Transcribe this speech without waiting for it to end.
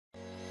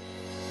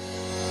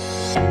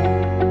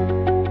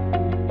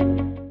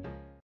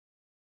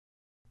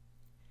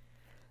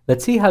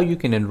Let's see how you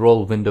can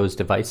enroll Windows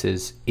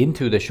devices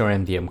into the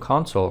SureMDM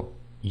console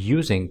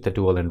using the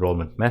dual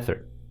enrollment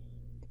method.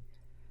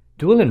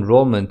 Dual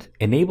enrollment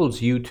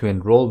enables you to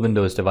enroll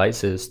Windows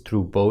devices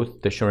through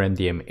both the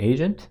SureMDM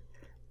agent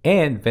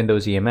and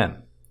Windows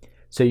EMM,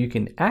 so you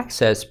can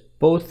access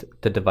both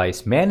the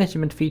device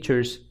management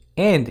features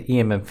and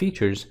EMM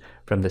features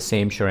from the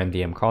same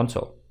SureMDM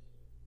console.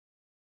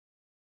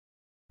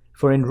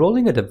 For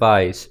enrolling a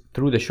device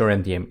through the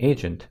SureMDM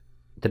agent,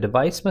 the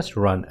device must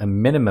run a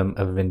minimum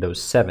of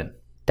Windows 7.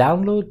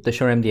 Download the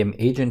SureMDM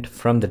agent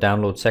from the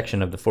download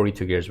section of the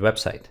 42 Gears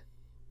website.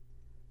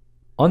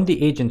 On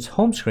the agent's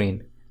home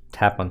screen,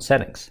 tap on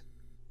Settings.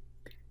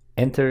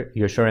 Enter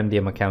your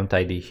SureMDM account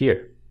ID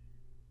here.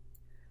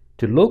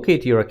 To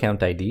locate your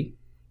account ID,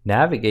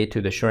 navigate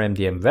to the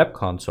SureMDM web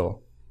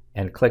console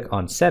and click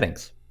on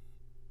Settings.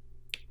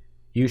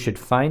 You should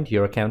find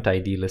your account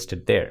ID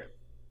listed there.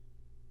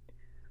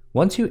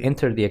 Once you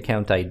enter the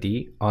account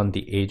ID on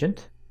the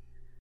agent,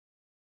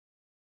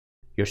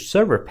 your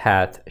server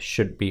path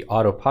should be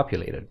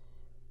auto-populated.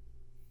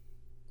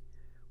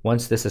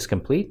 Once this is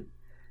complete,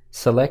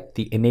 select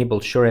the Enable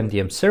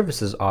SureMDM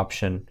Services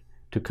option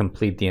to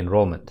complete the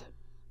enrollment.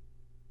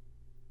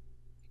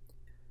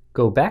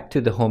 Go back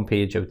to the home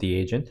page of the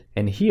agent,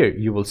 and here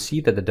you will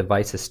see that the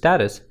device's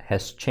status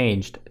has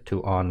changed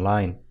to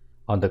online.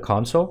 On the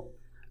console,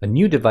 a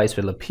new device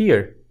will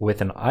appear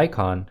with an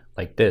icon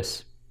like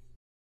this.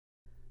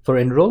 For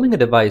enrolling a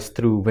device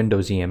through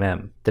Windows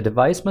EMM, the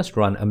device must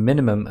run a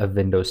minimum of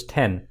Windows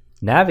 10.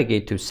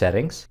 Navigate to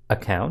Settings,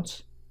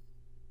 Accounts,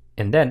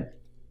 and then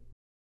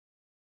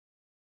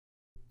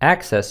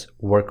Access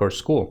Work or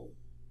School.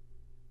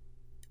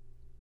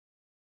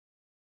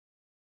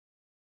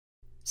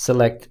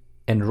 Select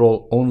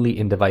Enroll Only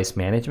in Device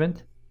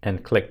Management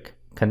and click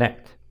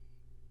Connect.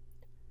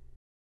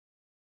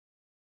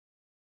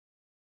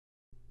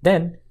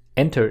 Then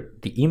enter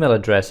the email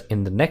address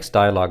in the next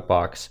dialog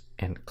box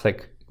and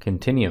click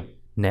Continue.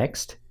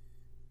 Next,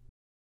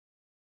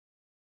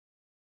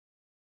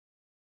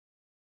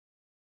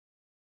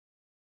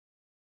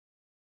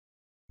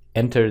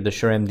 enter the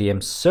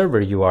SureMDM server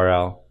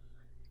URL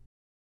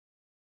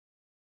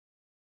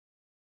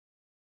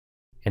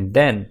and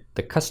then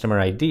the customer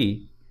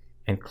ID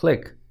and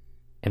click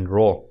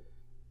Enroll.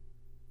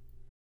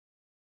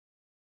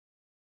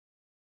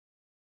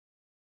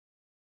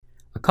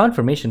 A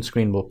confirmation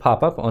screen will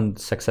pop up on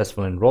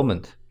successful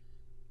enrollment.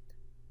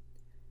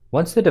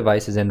 Once the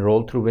device is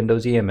enrolled through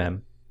Windows EMM,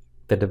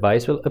 the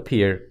device will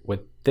appear with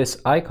this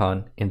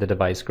icon in the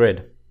device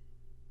grid.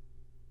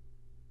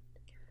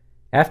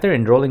 After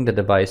enrolling the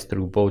device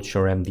through both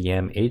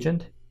SureMDM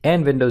agent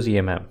and Windows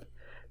EMM,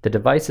 the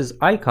device's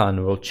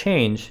icon will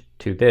change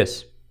to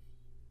this.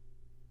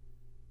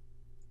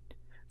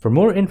 For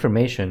more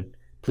information,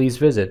 please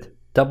visit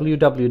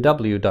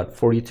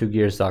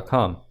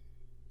www.42gears.com.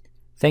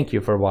 Thank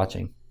you for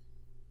watching.